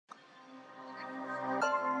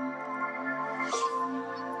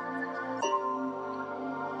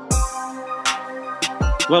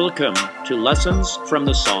Welcome to Lessons from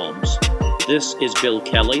the Psalms. This is Bill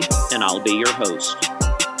Kelly, and I'll be your host.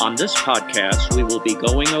 On this podcast, we will be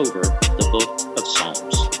going over the book of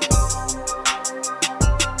Psalms.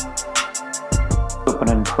 Open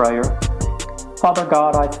in prayer. Father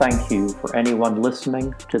God, I thank you for anyone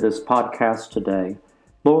listening to this podcast today.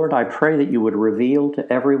 Lord, I pray that you would reveal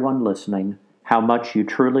to everyone listening how much you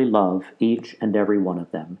truly love each and every one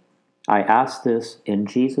of them. I ask this in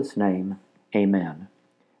Jesus' name. Amen.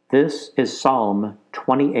 This is Psalm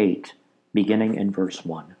 28, beginning in verse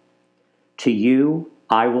 1. To you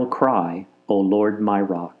I will cry, O Lord my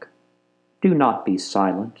rock. Do not be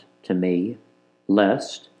silent to me,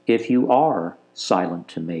 lest, if you are silent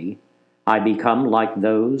to me, I become like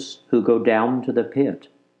those who go down to the pit.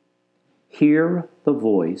 Hear the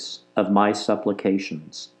voice of my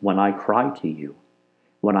supplications when I cry to you,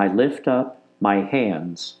 when I lift up my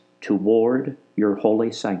hands toward your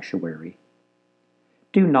holy sanctuary.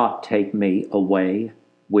 Do not take me away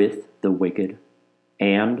with the wicked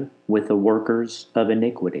and with the workers of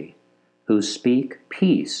iniquity, who speak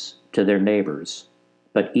peace to their neighbors,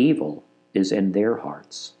 but evil is in their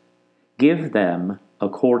hearts. Give them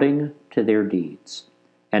according to their deeds,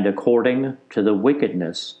 and according to the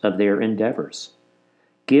wickedness of their endeavors.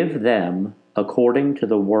 Give them according to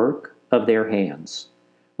the work of their hands.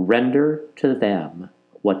 Render to them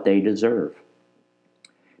what they deserve.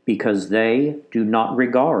 Because they do not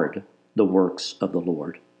regard the works of the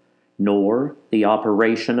Lord, nor the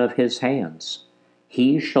operation of his hands.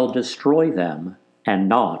 He shall destroy them and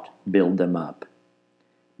not build them up.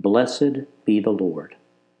 Blessed be the Lord,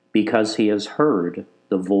 because he has heard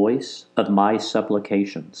the voice of my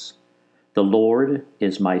supplications. The Lord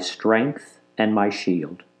is my strength and my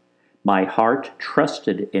shield. My heart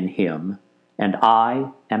trusted in him, and I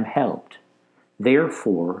am helped.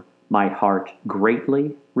 Therefore my heart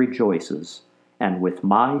greatly rejoices, and with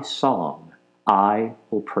my song I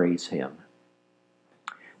will praise him.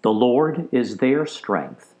 The Lord is their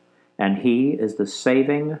strength, and he is the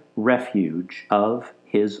saving refuge of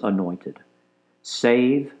his anointed.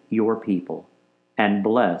 Save your people, and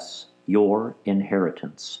bless your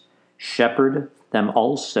inheritance. Shepherd them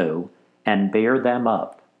also, and bear them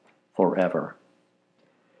up forever.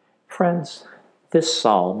 Friends, this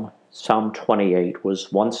psalm, Psalm 28,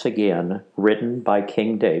 was once again written by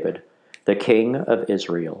King David, the king of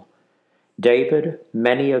Israel. David,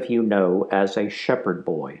 many of you know as a shepherd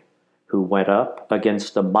boy who went up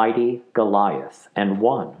against the mighty Goliath and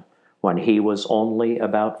won when he was only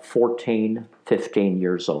about 15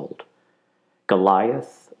 years old.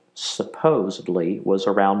 Goliath supposedly was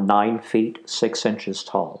around 9 feet 6 inches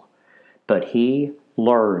tall, but he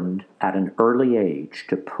learned at an early age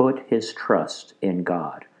to put his trust in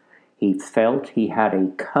God. He felt he had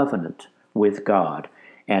a covenant with God,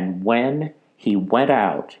 and when he went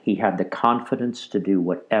out, he had the confidence to do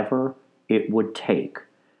whatever it would take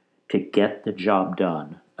to get the job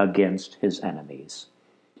done against his enemies.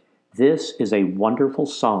 This is a wonderful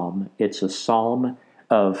psalm. It's a psalm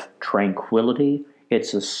of tranquility.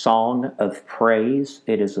 It's a song of praise.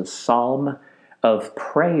 It is a psalm of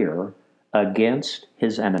prayer against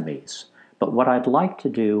his enemies. But what I'd like to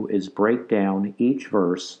do is break down each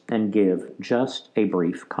verse and give just a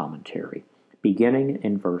brief commentary, beginning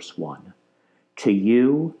in verse 1. To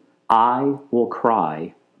you I will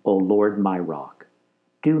cry, O Lord my rock.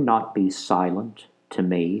 Do not be silent to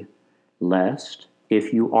me, lest,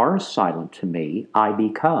 if you are silent to me, I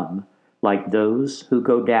become like those who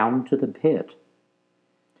go down to the pit.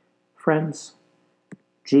 Friends,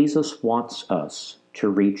 Jesus wants us to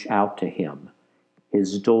reach out to him.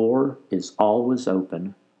 His door is always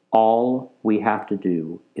open. All we have to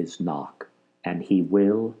do is knock, and he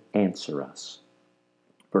will answer us.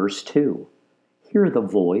 Verse 2, hear the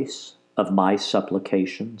voice of my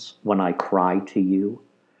supplications when I cry to you,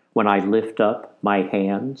 when I lift up my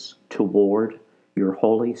hands toward your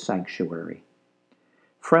holy sanctuary.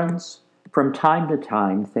 Friends, from time to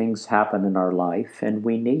time things happen in our life, and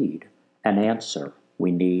we need an answer.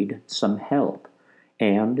 We need some help.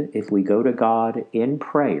 And if we go to God in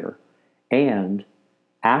prayer and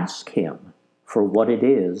ask him for what it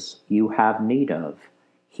is you have need of,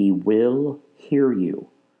 he will hear you.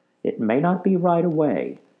 It may not be right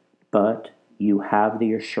away, but you have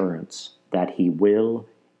the assurance that he will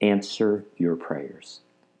answer your prayers.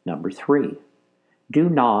 Number 3, do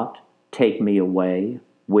not take me away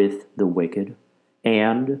with the wicked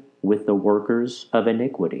and with the workers of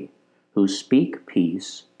iniquity, who speak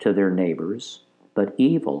peace to their neighbors, but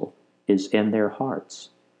evil is in their hearts.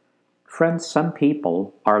 Friends, some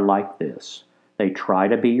people are like this. They try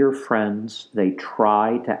to be your friends. They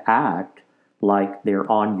try to act like they're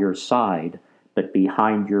on your side, but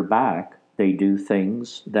behind your back, they do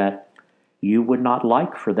things that you would not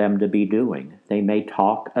like for them to be doing. They may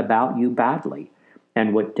talk about you badly.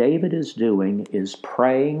 And what David is doing is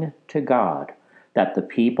praying to God that the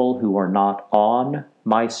people who are not on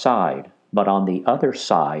my side, but on the other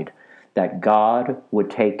side, that God would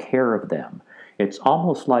take care of them. It's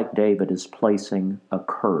almost like David is placing a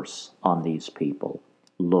curse on these people.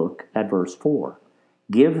 Look at verse 4.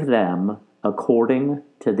 Give them according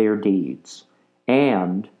to their deeds,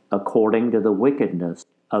 and according to the wickedness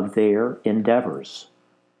of their endeavors.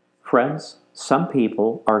 Friends, some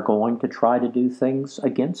people are going to try to do things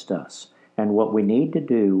against us, and what we need to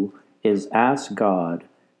do is ask God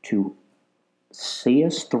to see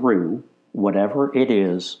us through whatever it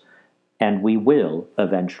is, and we will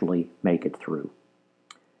eventually make it through.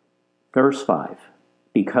 Verse 5,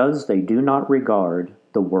 because they do not regard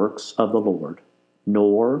the works of the Lord,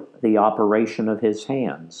 nor the operation of his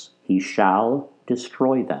hands, he shall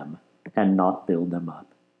destroy them and not build them up.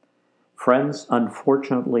 Friends,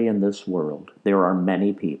 unfortunately in this world, there are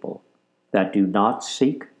many people that do not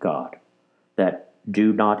seek God, that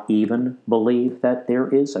do not even believe that there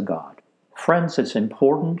is a God. Friends, it's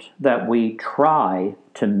important that we try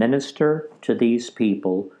to minister to these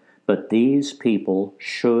people, but these people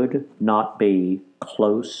should not be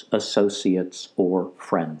close associates or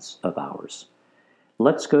friends of ours.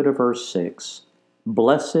 Let's go to verse 6.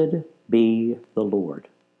 Blessed be the Lord,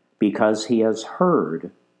 because he has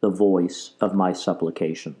heard the voice of my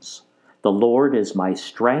supplications. The Lord is my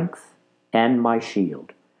strength and my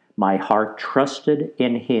shield. My heart trusted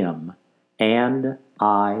in him, and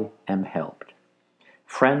I am helped.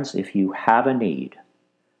 Friends, if you have a need,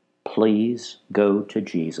 please go to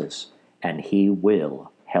Jesus, and he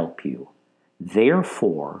will help you.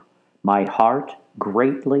 Therefore, my heart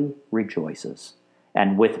greatly rejoices,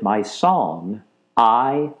 and with my song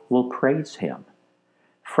I will praise him.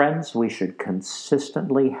 Friends, we should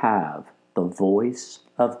consistently have the voice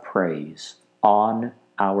of praise on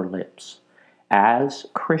our lips. As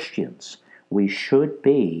Christians, we should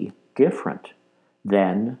be different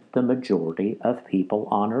than the majority of people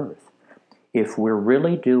on earth. If we're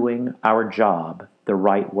really doing our job the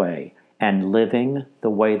right way and living the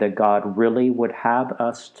way that God really would have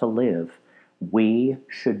us to live, we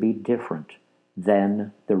should be different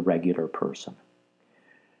than the regular person.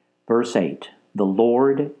 Verse 8, the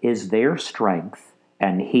Lord is their strength,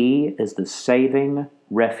 and he is the saving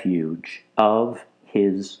refuge of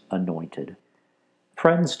his anointed.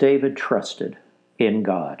 Friends, David trusted in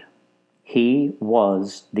God. He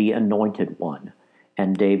was the anointed one,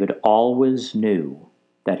 and David always knew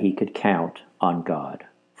that he could count on God.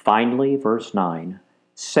 Finally, verse 9,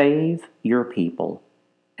 save your people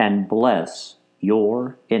and bless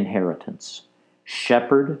your inheritance.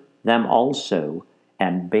 Shepherd them also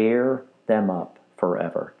and bear them up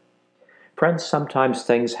forever. Friends, sometimes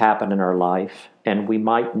things happen in our life, and we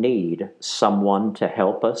might need someone to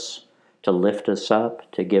help us, to lift us up,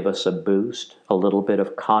 to give us a boost, a little bit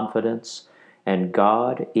of confidence, and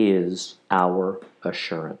God is our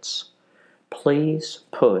assurance. Please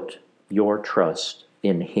put your trust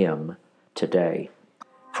in him today.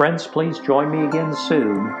 Friends, please join me again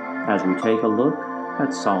soon as we take a look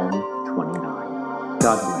at Psalm 29. God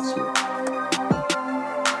bless you.